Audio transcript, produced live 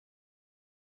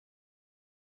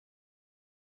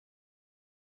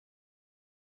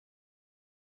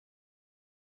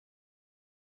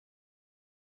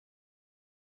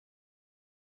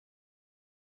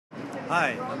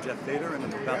Hi, I'm Jeff Fader, and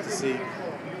I'm about to see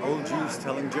old Jews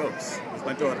telling jokes with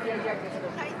my daughter.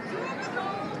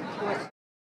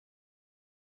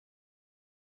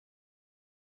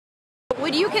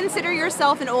 Would you consider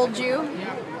yourself an old Jew?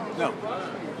 No,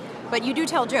 But you do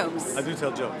tell jokes. I do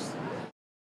tell jokes.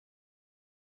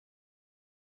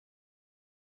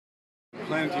 I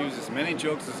plan to use as many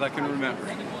jokes as I can remember.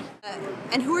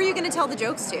 And who are you going to tell the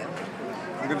jokes to?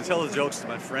 I'm going to tell the jokes to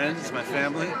my friends, my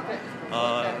family,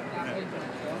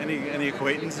 any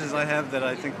acquaintances I have that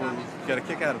I think will get a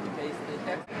kick out of them.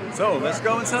 So, let's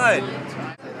go inside.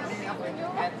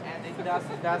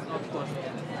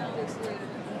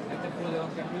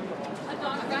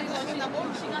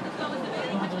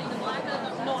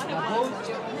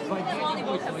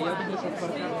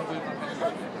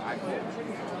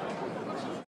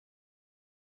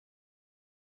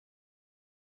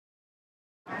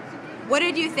 What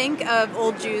did you think of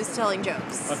old Jews telling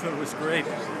jokes? I thought it was great.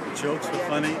 The jokes were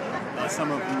funny.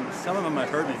 Some of them I've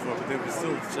heard before, but they were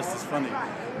still just as funny.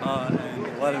 And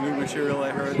a lot of new material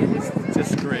I heard. It was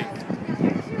just great.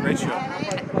 Great show.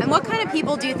 And what kind of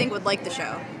people do you think would like the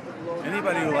show?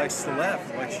 Anybody who likes to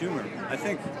laugh, likes humor. I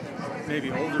think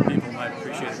maybe older people might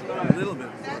appreciate it a little bit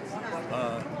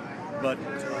more. But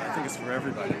I think it's for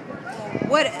everybody.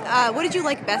 What did you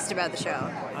like best about the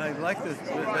show? I liked the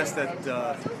best that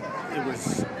it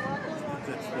was.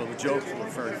 Well, the jokes were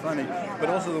very funny, but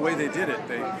also the way they did it.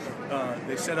 They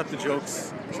set up the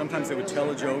jokes. Sometimes they would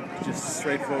tell a joke just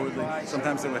straightforwardly.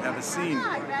 Sometimes they would have a scene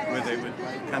where they would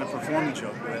kind of perform the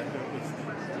joke. With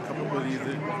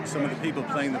some of the people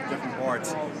playing the different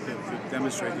parts to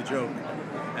demonstrate the joke.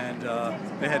 And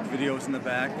they had videos in the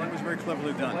back. It was very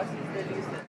cleverly done.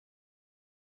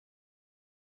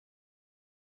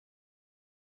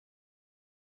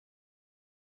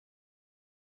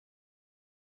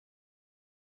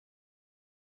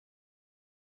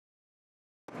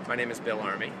 My name is Bill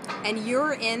Army. And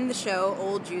you're in the show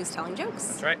Old Jews Telling Jokes.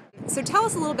 That's right. So tell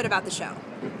us a little bit about the show.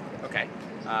 Okay.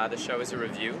 The show is a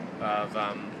review of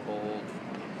old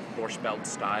Borscht Belt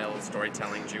style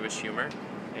storytelling Jewish humor.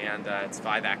 And it's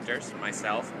 5 actors: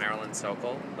 myself, Marilyn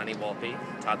Sokol, Lenny Wolpe,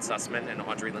 Todd Sussman, and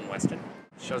Audrey Lynn Weston.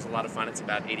 The show's a lot of fun. It's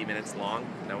about 80 minutes long,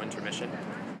 no intermission.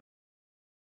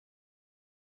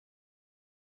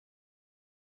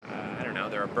 I don't know,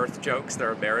 there are birth jokes,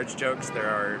 there are marriage jokes, there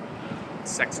are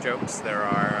sex jokes, there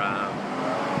are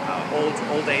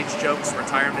old age jokes,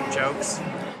 retirement jokes.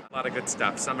 A lot of good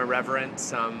stuff. Some irreverent,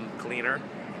 some cleaner.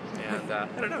 And I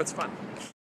don't know, it's fun.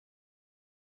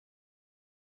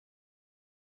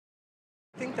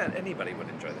 I think that anybody would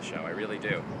enjoy the show. I really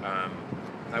do.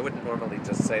 I wouldn't normally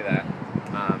just say that.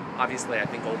 Obviously, I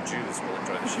think old Jews will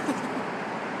enjoy the show.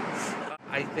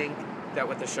 I think that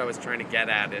what the show is trying to get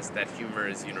at is that humor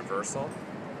is universal,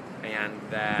 and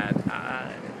that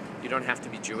you don't have to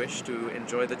be Jewish to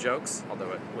enjoy the jokes,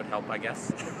 although it would help, I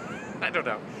guess. I don't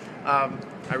know.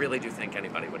 I really do think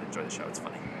anybody would enjoy the show. It's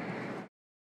funny.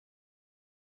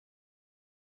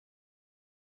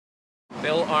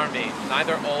 Bill Army,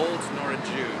 neither old nor a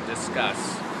Jew.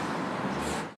 Discuss.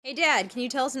 Hey Dad, can you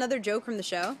tell us another joke from the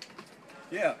show?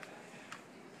 Yeah.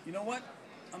 You know what?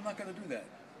 I'm not going to do that.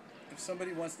 If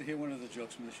somebody wants to hear one of the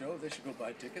jokes from the show, they should go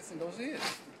buy tickets and go see it.